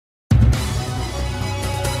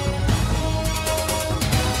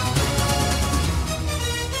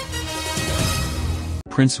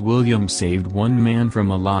Prince William saved one man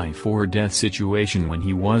from a life-or-death situation when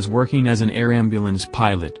he was working as an air ambulance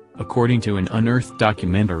pilot, according to an unearthed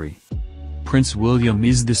documentary. Prince William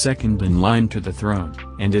is the second in line to the throne,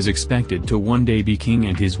 and is expected to one day be king,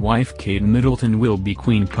 and his wife Kate Middleton will be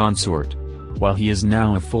queen consort. While he is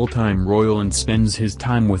now a full-time royal and spends his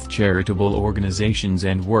time with charitable organizations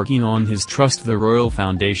and working on his trust, the Royal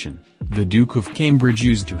Foundation, the Duke of Cambridge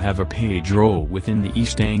used to have a page role within the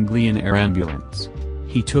East Anglian Air Ambulance.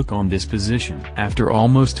 He took on this position after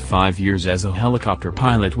almost 5 years as a helicopter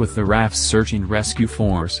pilot with the RAF's Search and Rescue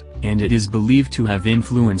Force, and it is believed to have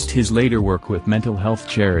influenced his later work with mental health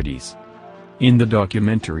charities. In the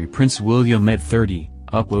documentary Prince William at 30,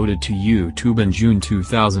 uploaded to YouTube in June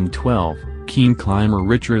 2012, keen climber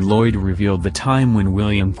Richard Lloyd revealed the time when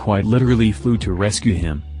William quite literally flew to rescue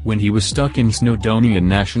him, when he was stuck in Snowdonia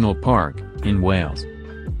National Park, in Wales.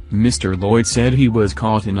 Mr. Lloyd said he was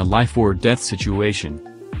caught in a life-or-death situation.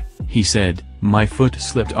 He said, "My foot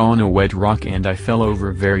slipped on a wet rock and I fell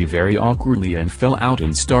over very awkwardly and fell out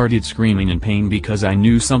and started screaming in pain because I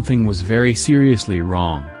knew something was very seriously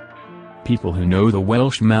wrong." People who know the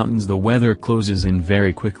Welsh mountains, the weather closes in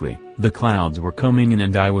very quickly, the clouds were coming in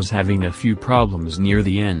and I was having a few problems near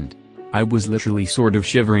the end. I was literally sort of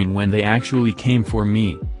shivering when they actually came for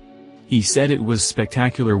me. He said it was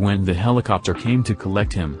spectacular when the helicopter came to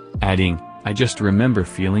collect him, adding, "I just remember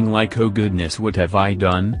feeling like, oh goodness, what have I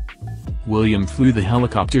done?" William flew the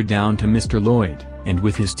helicopter down to Mr. Lloyd, and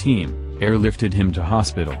with his team, airlifted him to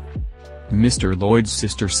hospital. Mr. Lloyd's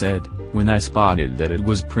sister said, "When I spotted that it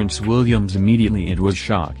was Prince William's, immediately it was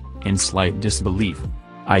shock, and slight disbelief.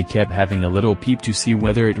 I kept having a little peep to see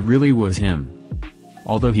whether it really was him.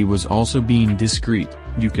 Although he was also being discreet,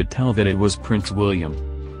 you could tell that it was Prince William.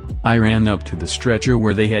 I ran up to the stretcher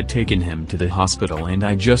where they had taken him to the hospital and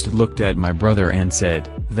I just looked at my brother and said,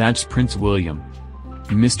 'That's Prince William.'"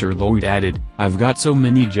 Mr. Lloyd added, "I've got so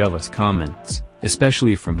many jealous comments,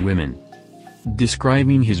 especially from women."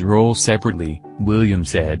 Describing his role separately, William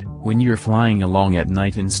said, "When you're flying along at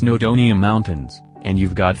night in Snowdonia Mountains, and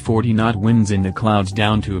you've got 40-knot winds in the clouds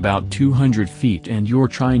down to about 200 feet and you're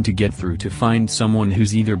trying to get through to find someone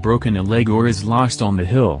who's either broken a leg or is lost on the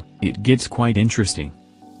hill, it gets quite interesting.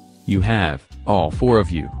 You have, all four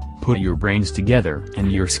of you, put your brains together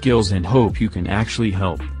and your skills and hope you can actually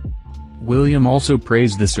help." William also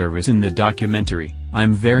praised the service in the documentary.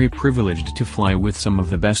 "I'm very privileged to fly with some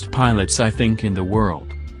of the best pilots I think in the world."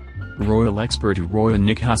 Royal expert Roy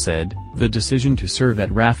Nicka said, "The decision to serve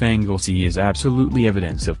at RAF Anglesey is absolutely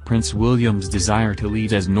evidence of Prince William's desire to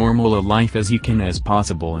lead as normal a life as he can as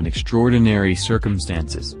possible in extraordinary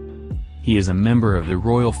circumstances. He is a member of the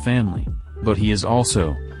royal family, but he is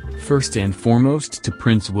also, first and foremost to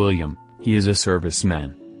Prince William, he is a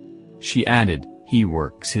serviceman." She added, "He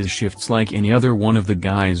works his shifts like any other one of the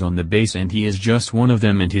guys on the base and he is just one of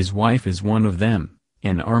them and his wife is one of them,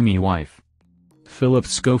 an army wife." Philip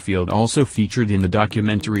Schofield also featured in the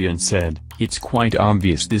documentary and said, "It's quite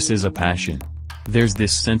obvious this is a passion. There's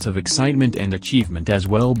this sense of excitement and achievement as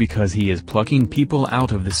well because he is plucking people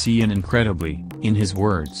out of the sea in incredibly, in his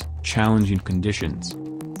words, challenging conditions."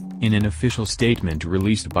 In an official statement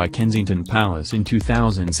released by Kensington Palace in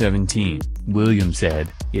 2017, William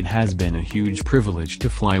said, "It has been a huge privilege to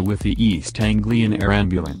fly with the East Anglian Air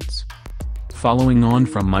Ambulance. Following on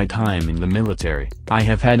from my time in the military, I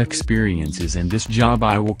have had experiences and this job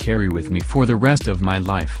I will carry with me for the rest of my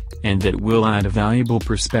life, and that will add a valuable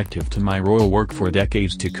perspective to my royal work for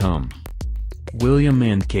decades to come." William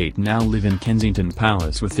and Kate now live in Kensington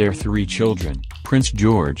Palace with their 3 children, Prince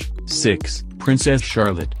George, 6, Princess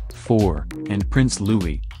Charlotte, 4, and Prince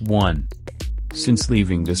Louis, 1. Since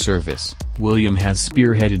leaving the service, William has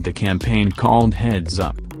spearheaded the campaign called Heads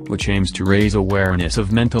Up, which aims to raise awareness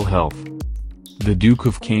of mental health. The Duke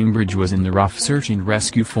of Cambridge was in the RAF Search and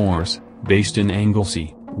Rescue Force, based in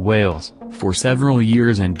Anglesey, Wales, for several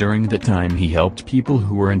years, and during that time he helped people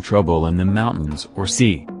who were in trouble in the mountains or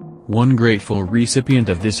sea. One grateful recipient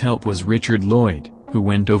of this help was Richard Lloyd, who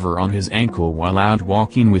went over on his ankle while out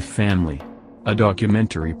walking with family. A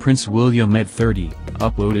documentary Prince William at 30,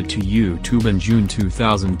 uploaded to YouTube in June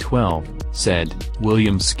 2012, said,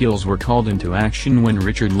 "William's skills were called into action when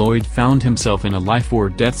Richard Lloyd found himself in a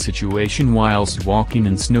life-or-death situation whilst walking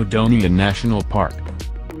in Snowdonia National Park."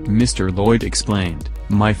 Mr. Lloyd explained,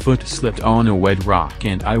 "My foot slipped on a wet rock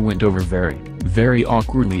and I went over very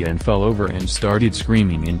awkwardly and fell over and started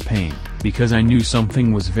screaming in pain, because I knew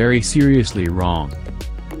something was very seriously wrong."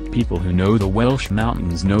 People who know the Welsh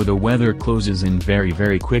mountains know the weather closes in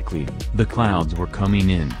very quickly, the clouds were coming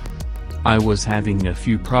in. I was having a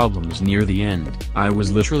few problems near the end, I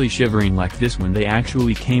was literally shivering like this when they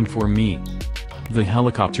actually came for me. The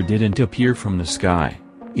helicopter didn't appear from the sky.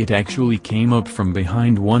 It actually came up from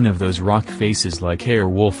behind one of those rock faces like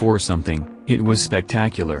Airwolf or something. It was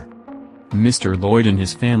spectacular. Mr. Lloyd and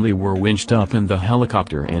his family were winched up in the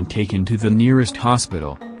helicopter and taken to the nearest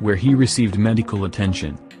hospital, where he received medical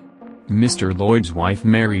attention. Mr. Lloyd's wife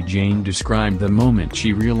Mary Jane described the moment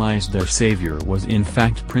she realized their savior was in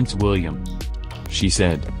fact Prince William. She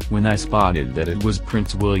said, "When I spotted that it was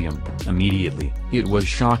Prince William, immediately, it was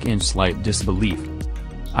shock and slight disbelief.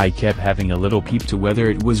 I kept having a little peep to whether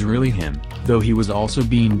it was really him, though he was also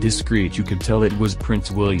being discreet. You could tell it was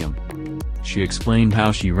Prince William." She explained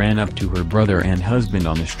how she ran up to her brother and husband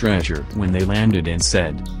on the stretcher when they landed and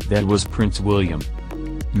said, "That was Prince William."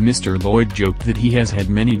 Mr. Lloyd joked that he has had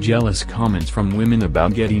many jealous comments from women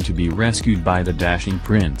about getting to be rescued by the dashing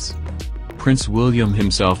prince. Prince William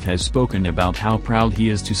himself has spoken about how proud he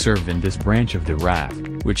is to serve in this branch of the RAF,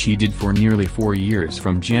 which he did for nearly 4 years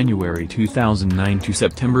from January 2009 to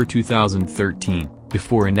September 2013,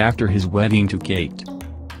 before and after his wedding to Kate.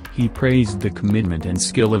 He praised the commitment and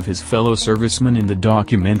skill of his fellow servicemen in the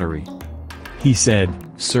documentary. He said,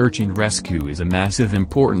 "Search and rescue is a massive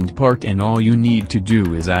important part, and all you need to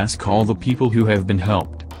do is ask all the people who have been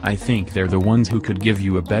helped. I think they're the ones who could give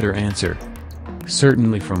you a better answer.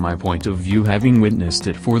 Certainly from my point of view, having witnessed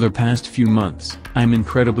it for the past few months, I'm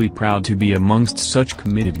incredibly proud to be amongst such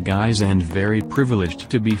committed guys and very privileged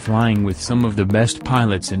to be flying with some of the best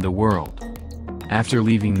pilots in the world." After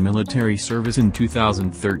leaving military service in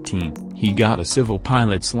 2013, he got a civil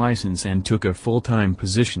pilot's license and took a full-time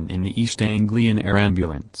position in the East Anglian Air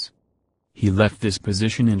Ambulance. He left this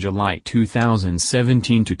position in July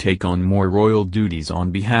 2017 to take on more royal duties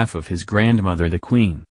on behalf of his grandmother the Queen.